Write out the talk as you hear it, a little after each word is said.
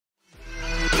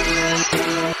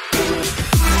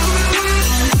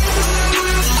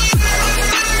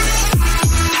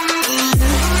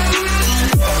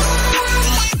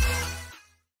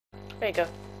you go.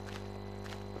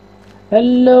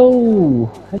 Hello!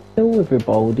 Hello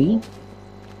everybody.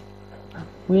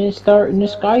 We're starting the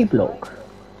Skyblock.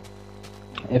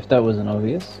 If that wasn't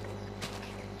obvious.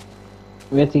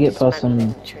 We had to get past some...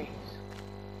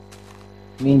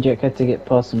 Me and Jack had to get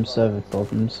past some server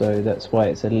problems, so that's why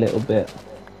it's a little bit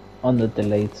on the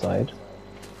delayed side.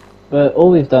 But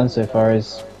all we've done so far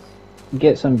is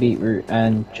get some beetroot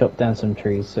and chop down some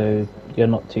trees, so you're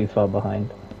not too far behind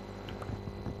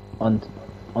on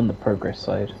the progress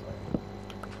side.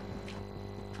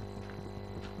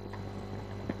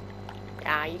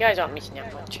 Yeah, you guys aren't missing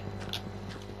out much.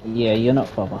 Yeah, you're not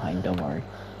far behind, don't worry.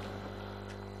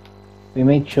 We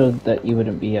made sure that you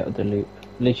wouldn't be out of the loop.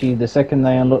 Literally, the second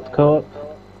I unlocked co-op,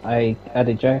 I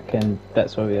added Jack, and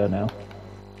that's where we are now.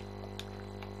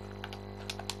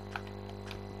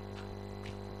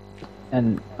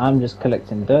 And I'm just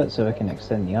collecting dirt so I can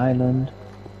extend the island.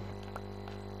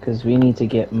 Because we need to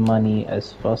get money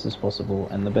as fast as possible,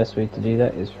 and the best way to do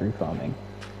that is through farming.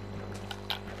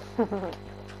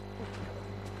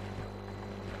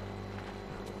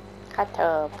 Hot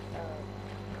tub.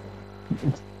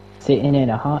 Sitting in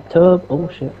a hot tub? Oh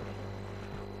shit.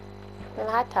 In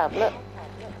the hot tub, look.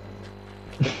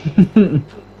 In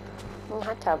the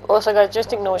hot tub. Also guys,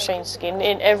 just ignore Shane's skin.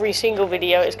 In every single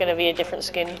video it's going to be a different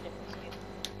skin.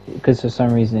 Because for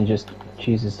some reason it just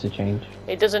chooses to change.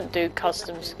 It doesn't do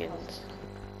custom skins.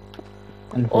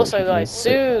 Also guys,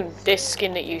 soon this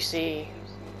skin that you see,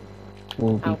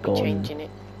 I'll be changing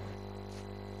it.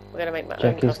 We're going to make my own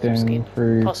Jack is custom going skin.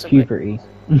 through Possibly. puberty.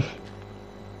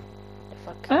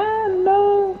 Ah,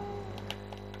 no!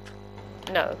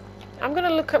 No. I'm going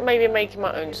to look at maybe making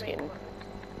my own skin.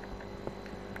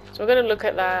 So we're going to look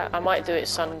at that. I might do it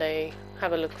Sunday.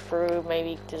 Have a look through,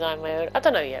 maybe design my own. I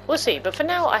don't know yet. We'll see. But for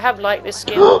now, I have like this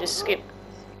skin. This skin.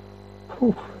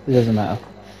 Oof, it doesn't matter.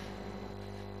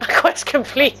 Quest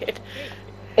completed.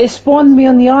 It spawned me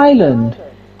on the island!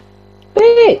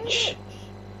 Bitch!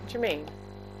 What do you mean?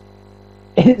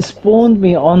 It spawned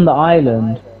me on the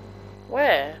island.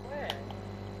 Where?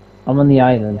 I'm on the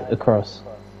island, across.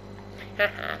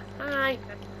 Hi.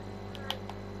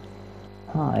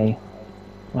 Hi.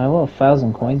 Well, what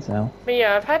 1,000 coins now? But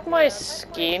yeah, I've had my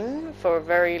skin for a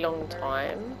very long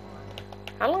time.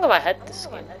 How long have I had the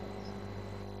skin?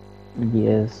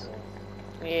 Years.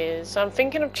 Years. So I'm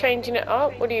thinking of changing it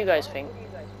up. What do you guys think?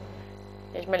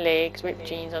 There's my legs, ripped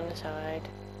jeans on the side.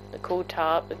 The cool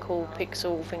top, the cool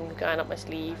pixel thing going up my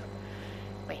sleeve.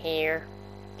 My hair.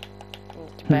 And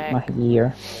the back. My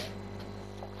ear.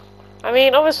 I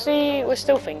mean, obviously, we're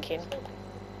still thinking.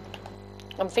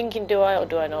 I'm thinking, do I or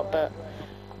do I not, but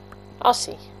I'll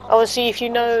see. Obviously, if you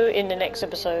know in the next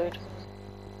episode,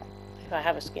 if I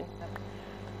have a skin,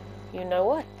 you know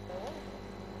why.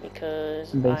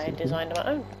 Because I designed my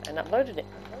own and uploaded it.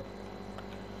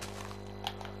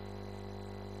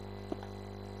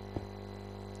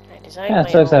 I designed my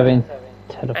own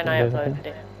and I uploaded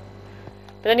it.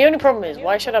 But then the only problem is,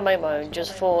 why should I make my own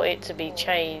just for it to be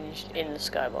changed in the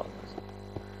Skyblock?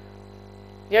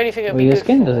 The only thing it would be your good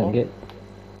skin for, doesn't get...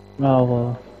 Oh,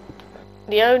 well...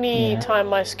 The only time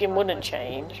my skin wouldn't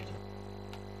change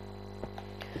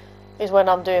is when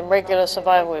I'm doing regular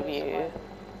survival with you,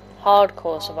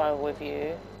 hardcore survival with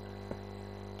you,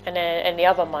 and then any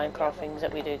other Minecraft things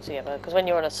that we do together. Because when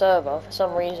you're on a server, for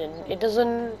some reason, it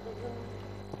doesn't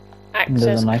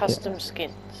access custom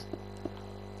skins.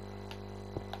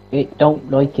 It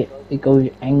don't like it. It goes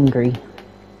angry.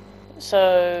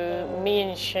 So me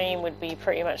and Shane would be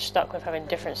pretty much stuck with having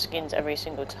different skins every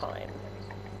single time.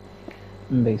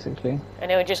 Basically. And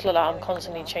it would just look like I'm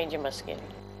constantly changing my skin.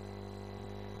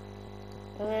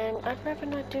 I'd rather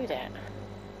not do that.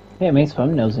 Yeah, it makes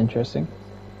thumbnails interesting.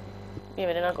 Yeah,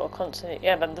 but then I've got a constant...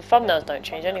 Yeah, but the thumbnails don't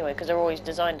change anyway, because they're always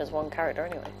designed as one character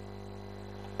anyway.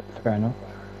 Fair enough.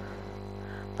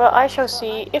 But I shall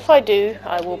see. If I do,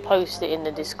 I will post it in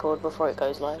the Discord before it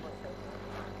goes live.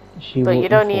 But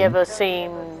you'd only ever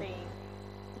seen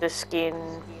the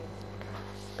skin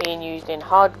being used in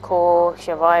hardcore,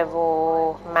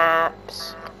 survival,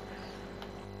 maps,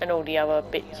 and all the other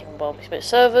bits and bobs. But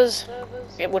servers,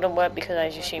 it wouldn't work because,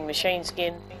 as you see, machine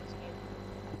skin,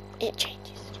 it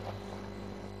changes.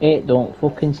 It don't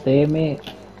fucking stay, mate.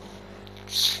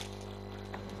 It's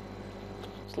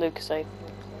Lucas safe.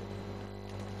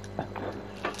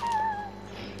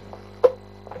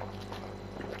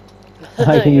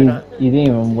 You didn't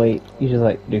even wait. You just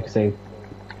like Lucas safe.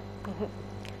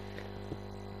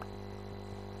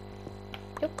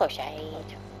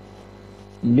 Lucasade.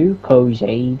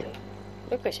 Lucasade.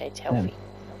 Lucasade's healthy.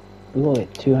 We got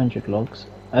like 200 logs.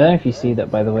 I don't know if you see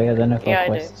that, by the way. I don't know if our I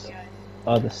quests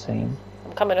are the same.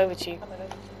 I'm coming over to you.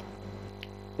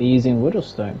 Are you using wood or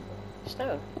stone?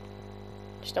 Stone.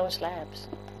 Stone slabs.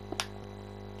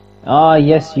 Ah,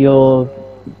 yes, you're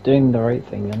doing the right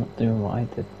thing. You're not doing what I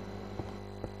did.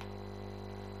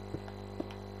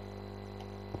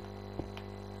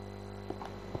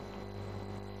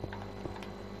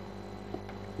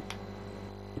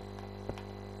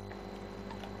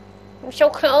 I'm so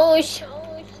close.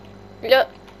 Look.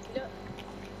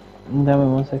 Damn it,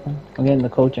 1 second. I'm getting the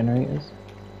coal generators.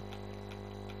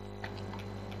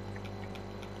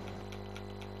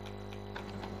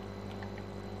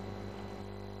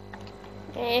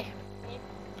 Eh.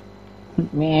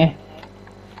 Meh.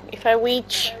 If I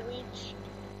reach.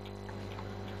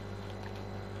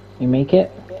 You make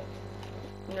it?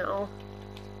 No.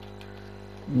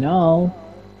 No.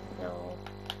 No.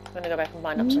 I'm gonna go back and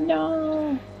mine up some.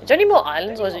 No. Is there any more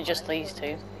islands, or is it just these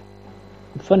two?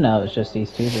 For now, it's just these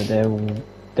two, but there will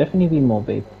definitely be more,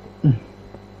 babe. You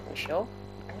sure?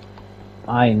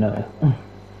 I know.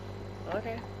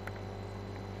 Okay.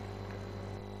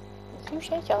 You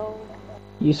say so.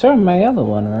 You saw my other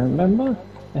one, remember?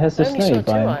 It has the I only snowy saw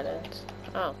 2 biome. islands.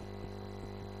 Oh.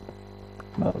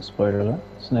 Well, spoiler alert.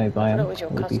 Snowy I thought it biome was your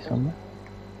will be custom. somewhere.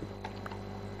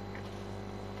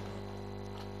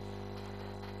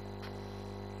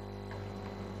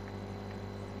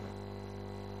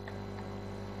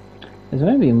 There's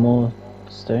maybe more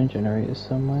stone generators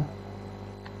somewhere.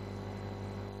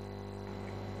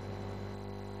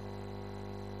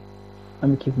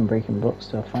 I'm gonna keep on breaking blocks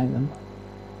till I find them.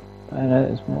 I know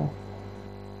there's more.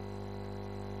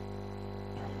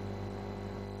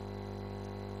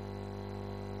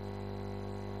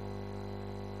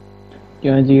 Do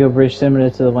you want to do your bridge similar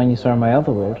to the one you saw in my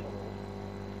other world?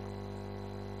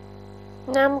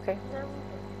 No, I'm okay.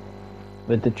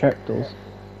 With the trapdoors?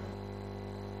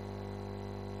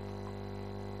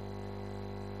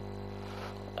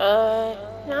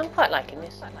 No, I'm quite liking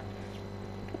this.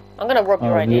 I'm gonna rob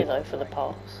your idea though for the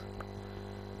pass.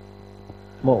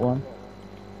 What one?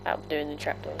 Out doing the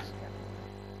trapdoors.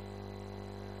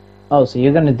 Oh, so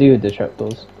you're gonna do the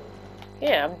trapdoors?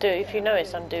 Yeah, if you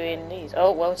notice, I'm doing these.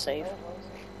 Oh, well, save.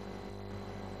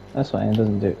 That's fine.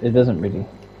 It doesn't really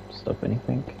stop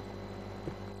anything.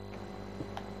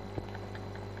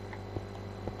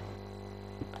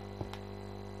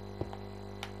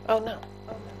 Oh no.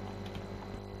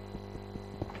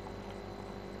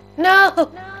 No!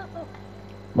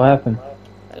 What happened?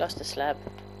 I lost the slab.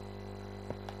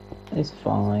 It's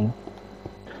fine.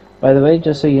 By the way,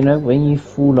 just so you know, when you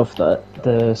fall off the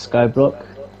skyblock,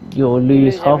 you'll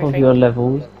lose half of your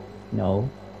levels. No.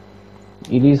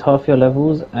 You lose half your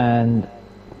levels and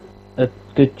a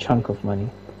good chunk of money.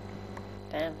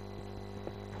 Damn.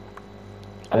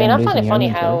 I mean, I find it funny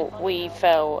how we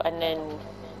fell and then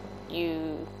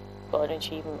you got an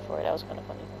achievement for it. That was kind of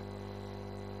funny.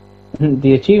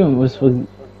 The achievement was for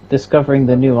discovering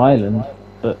the new island,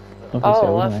 but obviously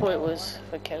I thought it was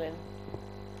for killing.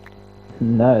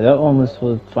 No, that one was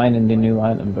for finding the new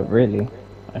island, but really,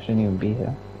 I shouldn't even be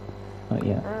here. Not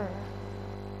yet.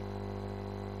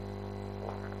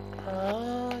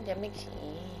 Oh, that makes sense.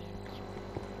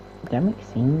 That makes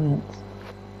sense.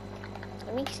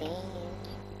 That makes sense.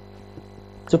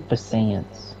 Super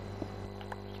Science.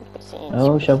 Super sense.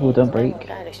 Oh, shovel, don't break. Oh,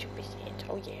 that is super sense.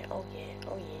 Oh yeah, oh yeah,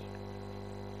 oh yeah.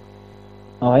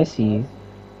 Oh, I see you.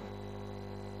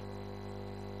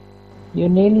 You're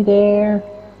nearly there.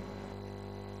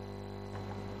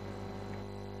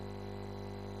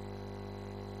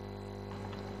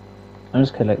 I'm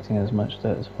just collecting as much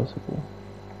dirt as possible.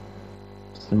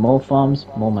 So more farms,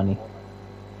 more money.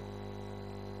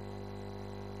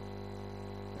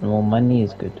 And more money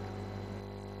is good.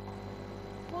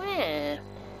 Where?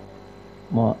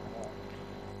 What?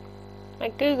 I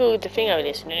googled the thing over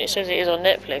this and it says it is on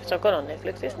Netflix. I've gone on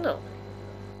Netflix. It's not.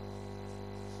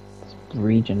 It's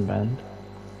region banned.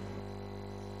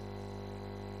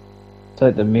 It's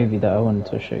like the movie that I wanted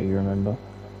to show you, remember?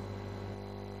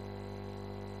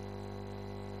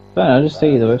 Fine, I'll just tell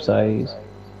you the website I use.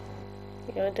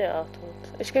 Yeah, I do it afterwards.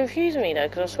 It's confusing me though,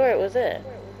 because I swear it was there.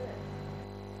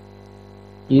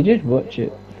 You did watch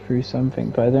it through something,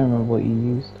 but I don't remember what you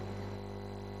used.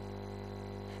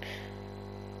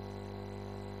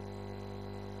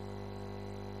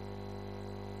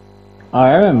 Oh,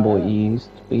 I remember what you used,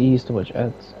 but you used to watch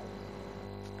ads.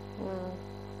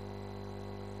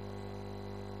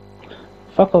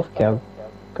 Fuck off, Cal.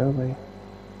 Go away.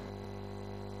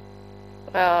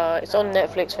 It's on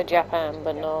Netflix for Japan,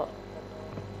 but not.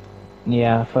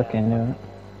 Yeah, I fucking knew it.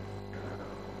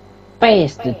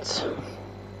 Bastards!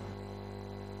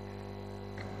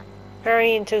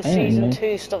 Apparently until season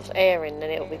 2 stops airing, then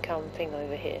it'll become thing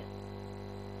over here.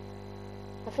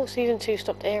 I thought season 2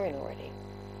 stopped airing already.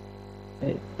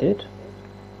 It did.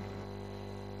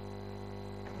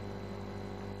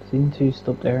 Season 2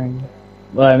 stopped airing.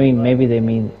 Well, I mean, maybe they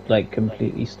mean like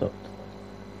completely stopped.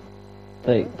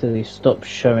 Like, do they stop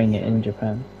showing it in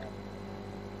Japan?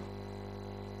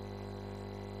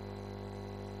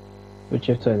 Which,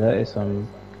 if so, that is some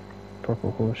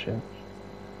proper horseshit.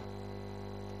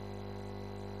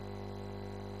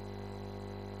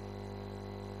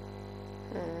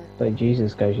 Like,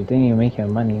 Jesus, guys, you didn't even make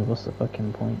any money. What's the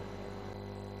fucking point?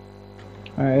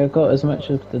 Alright, I got as much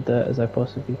of the dirt as I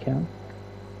possibly can.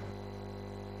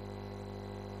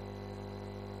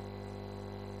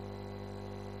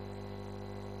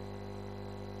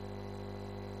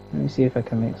 Let me see if I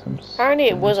can make some. Apparently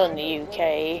it was on the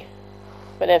UK,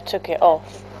 but they've took it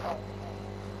off.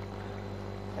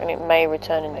 And it may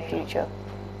return in the future.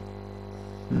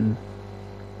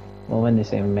 Well, when they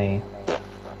say may.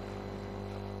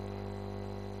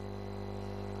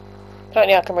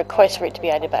 Apparently I can request for it to be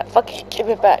added back. Fuck it, give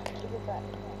it back.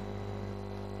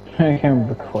 I can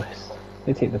request.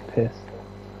 They take the piss.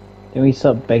 Then we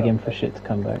start begging for shit to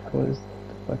come back. What is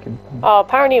the fucking point? Oh,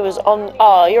 apparently it was on...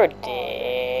 Oh, you're a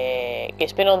dick.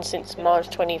 It's been on since March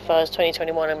 21st,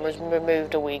 2021 and was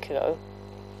removed a week ago.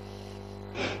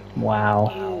 Wow.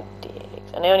 You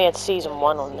dicks. And they only had season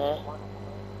 1 on there.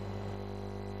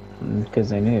 Because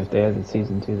they knew if they added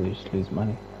season 2 they'd just lose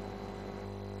money.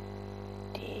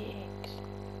 Dicks.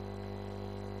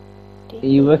 Are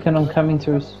you working on coming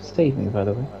to save me, by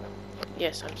the way?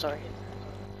 Yes, I'm sorry.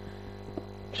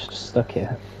 Just stuck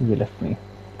here. You left me.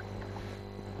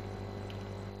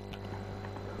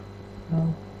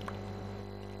 Oh.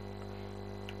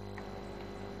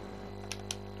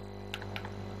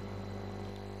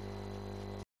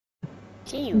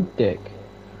 See you. Dick.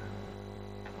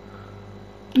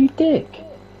 You dick.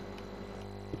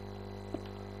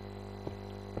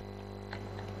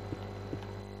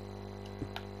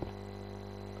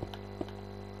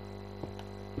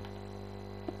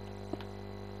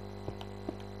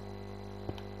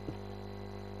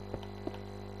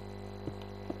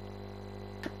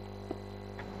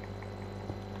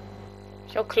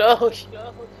 So close.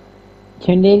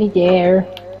 You're nearly there.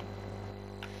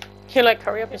 You're like,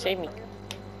 hurry up and save me.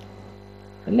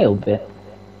 A little bit.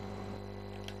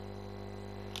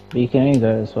 But you can only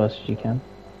go as fast as you can.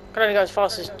 I can only go as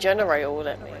fast as generator will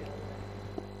let me.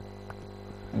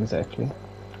 Exactly.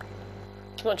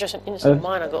 It's not just an instant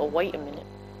mine, I gotta wait a minute.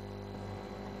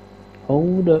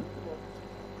 Hold up.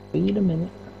 Wait a minute.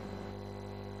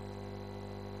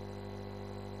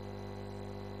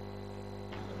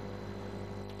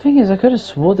 Thing is, I could have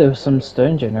swore there was some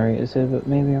stone generators here, but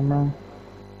maybe I'm wrong.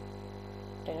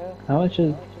 Yeah. How much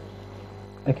is...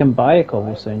 I can buy a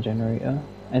cobblestone generator,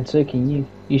 and so can you.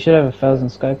 You should have 1,000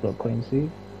 Skyblock coins, do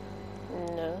you?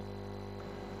 No.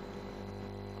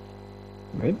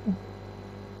 Really?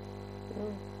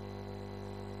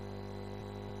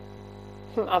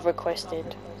 I've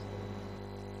requested.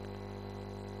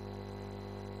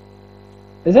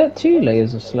 Is that 2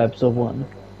 layers of slabs or 1?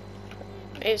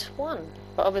 It's 1,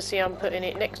 but obviously I'm putting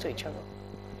it next to each other.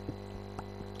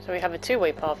 So we have a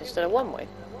 2-way path instead of 1-way.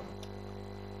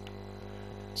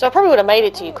 So I probably would have made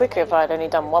it to you quicker if I had only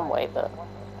done 1-way, but...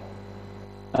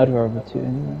 I'd rather 2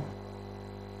 anyway.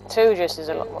 2 just is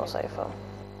a lot more safer.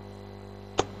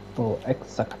 Oh,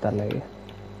 exactly.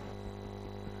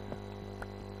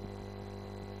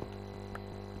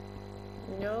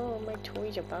 No, my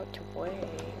toy's about to weigh.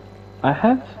 I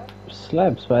have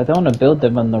slabs, but I don't want to build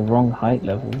them on the wrong height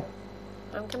level.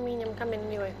 I'm coming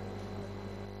anyway.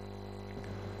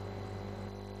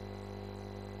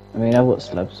 I mean, I've got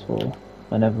slabs for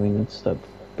whenever we need to start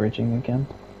bridging again.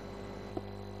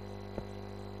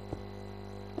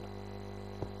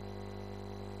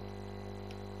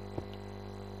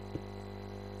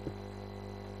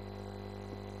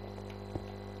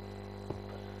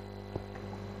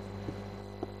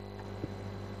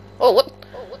 Oh, what?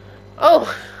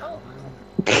 Oh!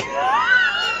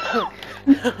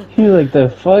 You're like, the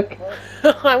fuck?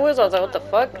 I was like, what the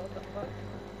fuck?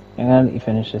 Hang on, let me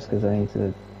finish this because I need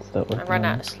to start working. I ran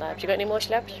out of slabs. You got any more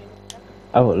slabs?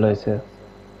 I've got loads here.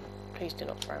 Please do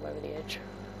not throw them over the edge.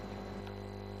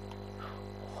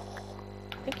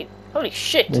 Thank you. Holy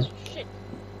shit! Don't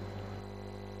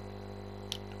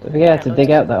forget I had to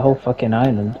dig out that whole fucking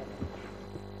island.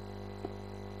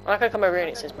 I like I come over here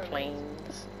and it says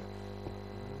plains.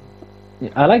 Yeah,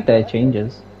 I like that it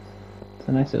changes. It's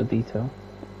a nice little detail.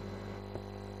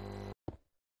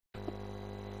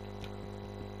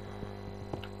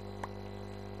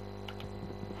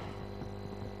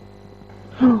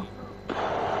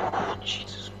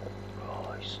 Jesus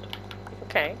Christ.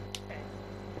 Okay.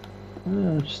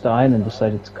 Just the island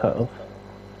decided to cut off.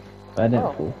 But I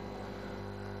didn't fall.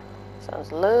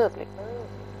 Sounds lovely.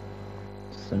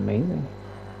 It's amazing.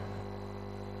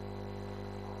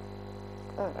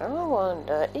 I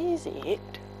wonder, is it?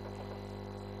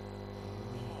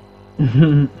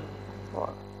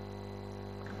 What?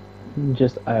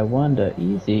 Just, I wonder,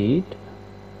 is it?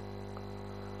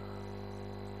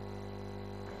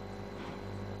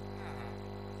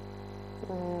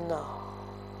 No.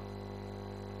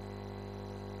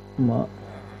 What?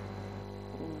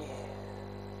 No.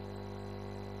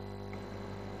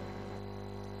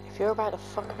 If you're about to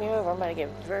fuck me over, I'm about to get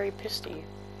very pissed at you.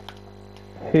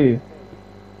 Who?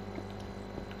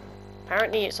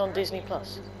 Apparently it's on Disney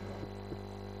Plus.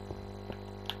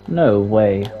 No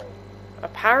way.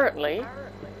 Apparently.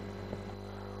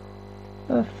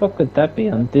 How the fuck would that be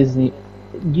on Disney?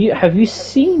 Have you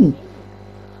seen?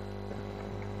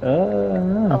 I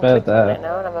don't know I'm about clicking on it that.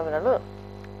 now and I'm having a look.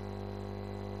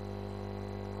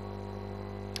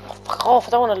 Oh, fuck off,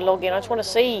 I don't want to log in, I just want to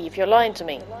see if you're lying to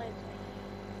me.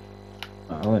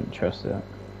 I wouldn't trust that.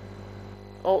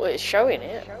 Oh, it's showing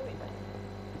it.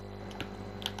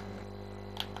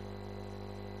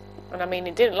 And I mean,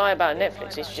 it didn't lie about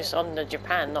Netflix, it's just on the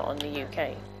Japan, not on the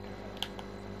UK.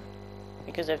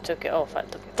 Because they've took it off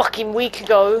like the fucking week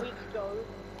ago.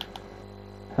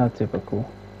 How typical.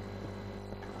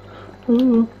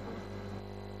 Ooh.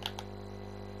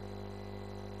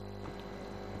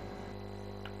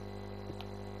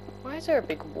 Why is there a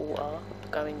big water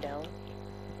going down?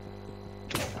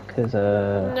 Cause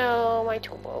No, my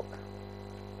toolbox.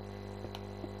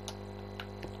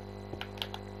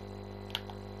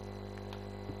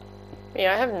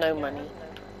 Yeah, I have no money.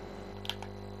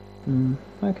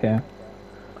 Okay.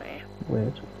 Where?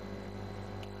 Weird.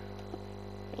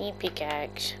 Need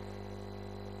pickaxe.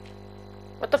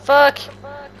 What the fuck?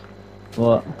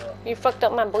 What? You fucked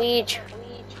up my bleach.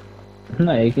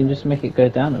 No, you can just make it go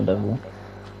down a level.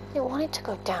 You want it to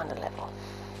go down a level.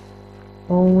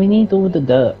 Oh, we need all the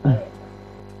dirt.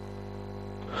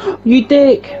 You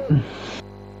dick!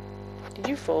 Did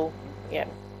you fall? Yeah.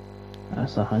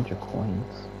 That's 100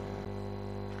 coins.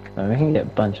 Oh, we can get a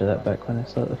bunch of that back when I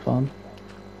start the farm.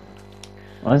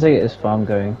 Once I get this farm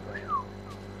going.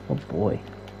 Oh boy.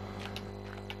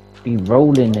 Be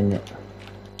rolling in it.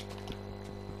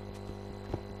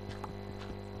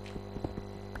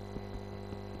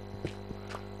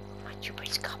 Why'd you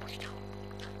waste cobblestone?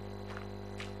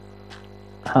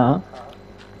 Huh?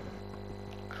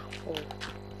 Oh.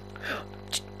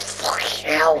 Fucking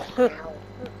hell!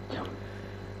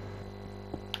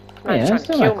 Man, Yeah, trying that's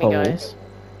to still kill my me, cobble. guys.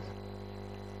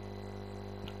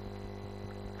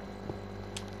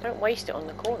 Don't waste it on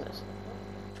the corners.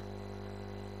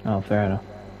 Oh, fair enough.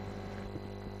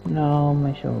 No,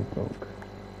 my shovel broke.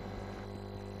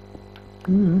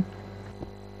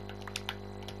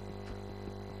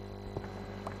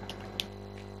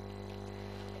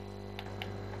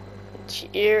 Itchy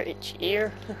ear, itchy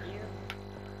ear.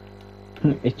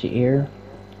 Itchy ear.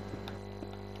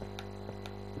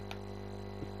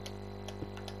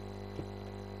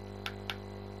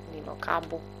 Need more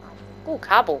cobble. Ooh,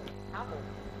 cobble.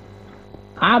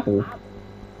 Apple.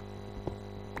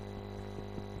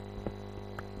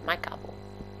 My cobble.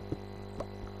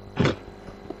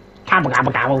 Gobble,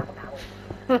 gobble, gobble.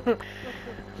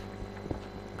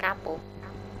 Cobble.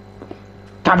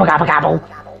 Gobble, gobble, gobble.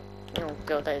 Oh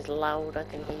god, that is loud. I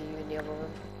can hear you in the other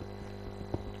room.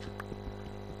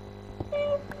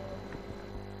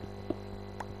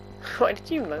 Why did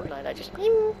you moan like that? Just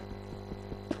meow.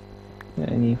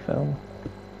 And you fell.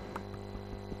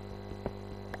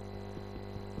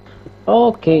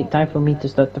 Okay, time for me to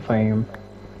start the farm.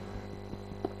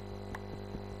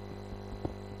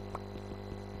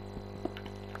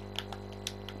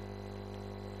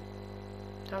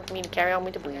 Time for me to carry on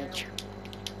with the bleach.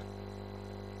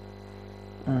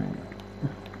 Alright.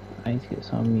 I need to get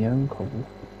some of my own cobble.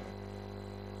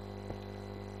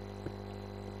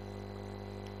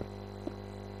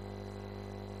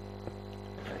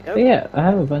 There we go. But yeah, I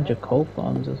have a bunch of coal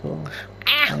farms as well.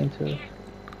 Ah! I need to...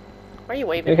 Why are you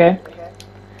waving? Okay.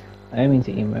 I didn't mean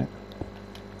to emote.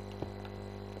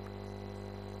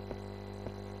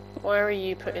 Where are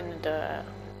you putting the dirt at?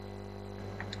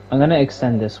 I'm gonna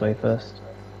extend this way first.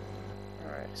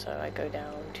 Alright, so I go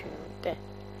down to there.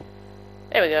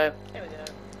 There we go. There we go.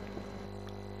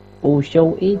 All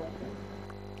sorted?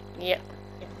 Yep.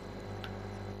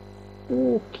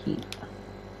 Okay.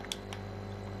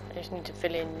 I just need to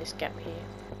fill in this gap here.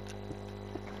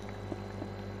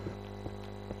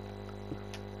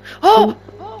 Oh!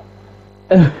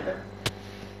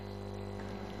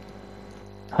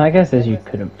 I guess as you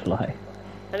couldn't fly.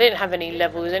 I didn't have any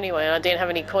levels anyway, and I didn't have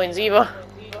any coins either.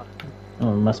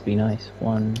 Oh, it must be nice.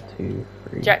 1, 2,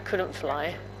 3. Jack couldn't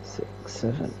fly. 6,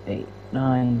 7, 8,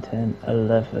 9, 10,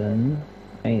 11.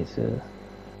 8,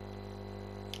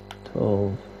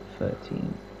 12,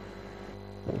 13,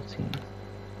 14.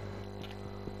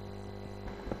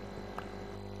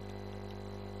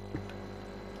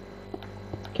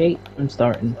 Okay, I'm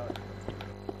starting.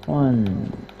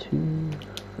 1, 2,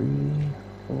 3,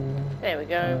 4. There we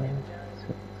go. 5,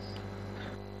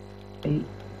 6, 8,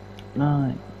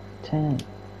 9, 10,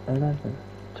 11,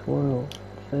 12,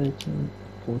 13,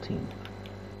 14.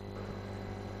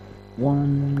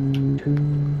 1,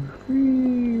 2,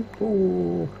 3,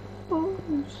 4, 5,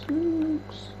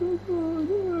 6,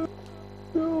 7,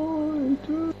 8, 9,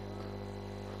 10,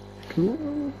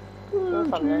 12,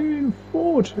 13,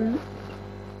 14.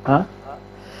 Huh?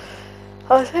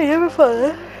 I think you were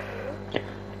fun.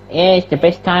 Yeah, it's the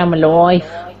best time of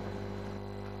life.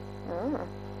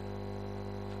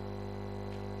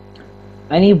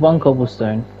 I need 1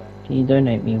 cobblestone. Can you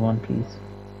donate me 1, please?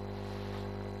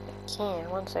 Yeah,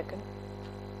 1 second.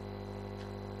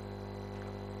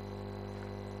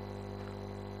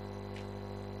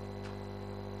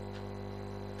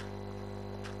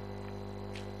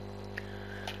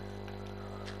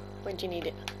 When do you need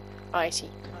it? Oh, I see.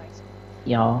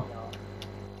 Yeah.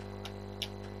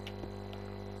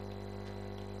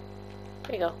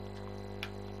 There you go.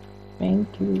 Thank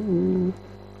you.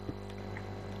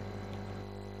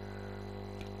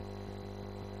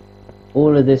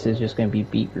 All of this is just going to be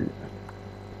beetroot.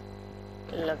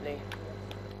 Lovely.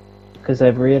 Because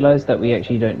I've realized that we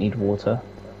actually don't need water.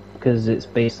 Because it's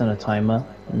based on a timer,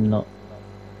 not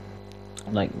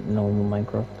like normal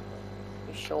Minecraft.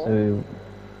 You sure? So,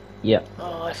 yeah.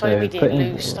 Oh, if So only we didn't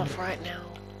putting- lose stuff right now.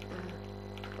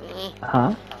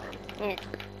 Huh?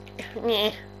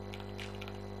 Yeah.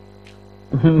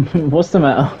 What's the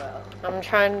matter? I'm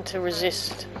trying to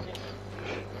resist.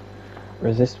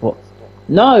 Resist what?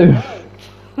 No!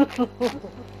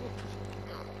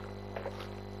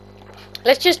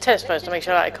 Let's just test first to make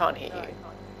sure that I can't hit you.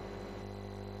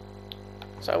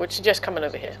 So I would suggest coming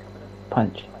over here.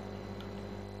 Punch.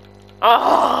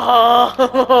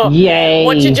 Oh! Yay!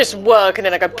 Watch it just work and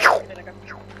then I go pew!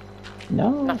 No.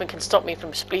 Nothing can stop me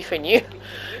from spleefing you.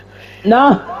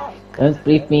 No! Don't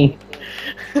spleef me.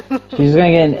 She's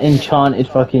gonna get an enchanted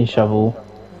fucking shovel.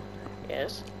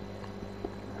 Yes.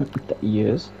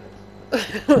 Years.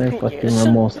 No fucking Yes.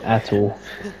 remorse at all.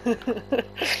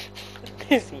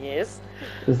 Yes.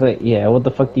 It's like, yeah, what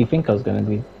the fuck do you think I was gonna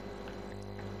do?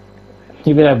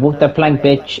 You'd be like, walk the plank,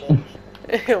 bitch.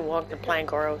 Walk the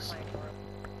plank or else.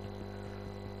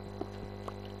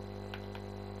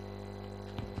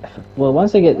 Well,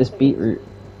 once I get this beetroot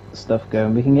stuff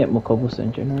going, we can get more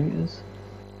cobblestone generators.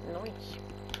 Nice.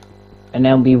 And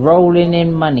they'll be rolling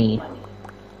in money.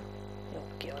 Oh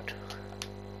god.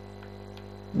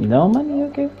 You know money,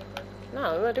 okay?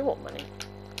 No, I do want money.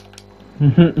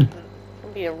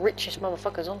 I'll be the richest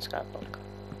motherfuckers on Skyblock.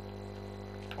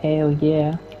 Hell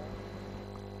yeah.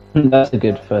 That's a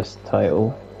good first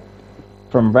title.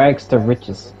 From rags to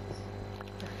riches.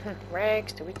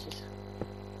 Rags to riches.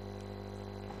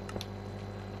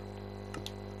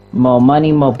 More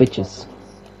money, more bitches.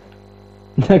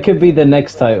 That could be the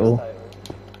next title.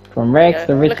 From rags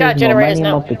to riches, Look out, more generators money,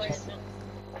 now. more bitches.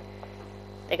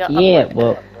 They got Yeah,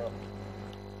 upward.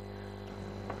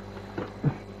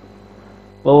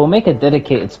 well, we'll make a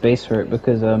dedicated space for it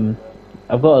because I've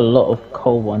got a lot of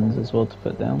coal ones as well to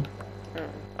put down.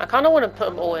 I kind of want to put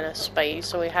them all in a space,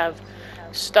 so we have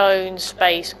stone,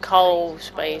 space, coal,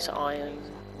 space, iron,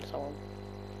 and so on.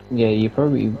 Yeah, you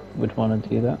probably would want to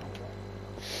do that.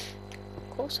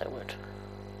 Of course I would.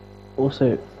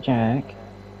 Also, Jack,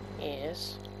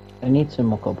 Yes. I need some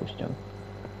more cobblestone.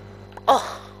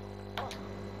 Oh!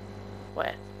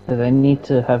 Where? Because I need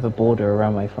to have a border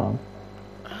around my farm.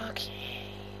 Okay.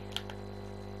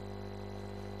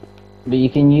 But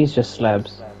you can use just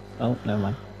slabs. Oh, never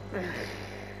mind.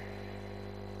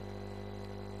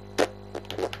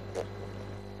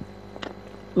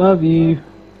 Love you.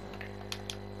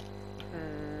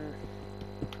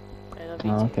 I love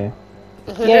you Oh, too.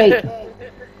 okay. Yay!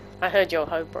 I heard your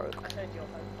hoe broke.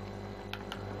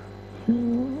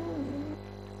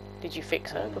 Did you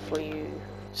fix her before you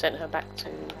sent her back to...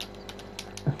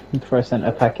 Before I sent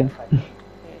her packing.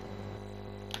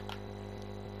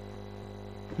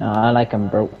 No, I like 'em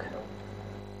broke.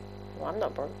 Well, I'm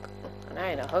not broke. And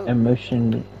I ain't a hoe.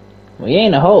 Emotionally. Well, you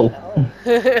ain't a hoe.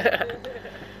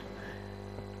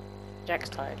 Jack's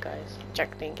tired, guys.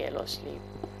 Jack didn't get a lot of sleep.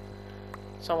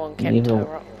 Someone kept Neither-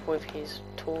 her up with his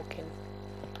talking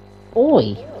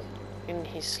Oi! in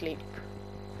his sleep.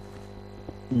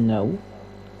 No.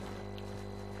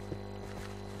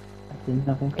 I did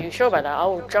nothing. Are you sure about that? I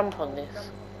will jump on this.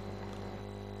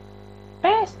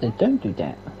 Bastard, don't do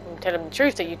that. Tell him the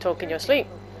truth that you talk in your sleep.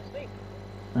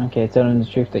 Okay, tell him the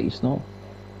truth that you snore.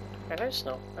 I don't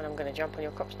snore, and I'm gonna jump on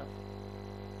your crops now.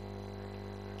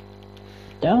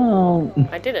 Don't.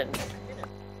 I didn't.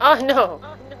 Oh no!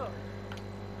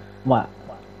 What?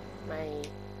 My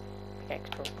pickaxe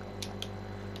broke.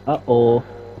 Uh-oh.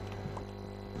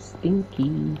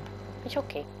 Stinky. It's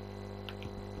okay.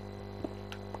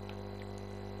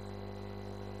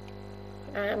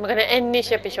 We're gonna end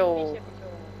this episode.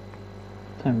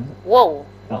 Time is it? Whoa!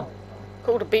 Oh.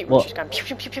 Cool, the beetroot just going pew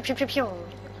pew pew pew pew pew.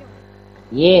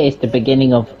 Yeah, it's the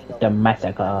beginning of the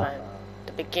massacre.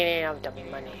 The beginning of the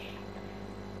money.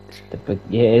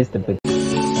 Yeah, it's the beginning.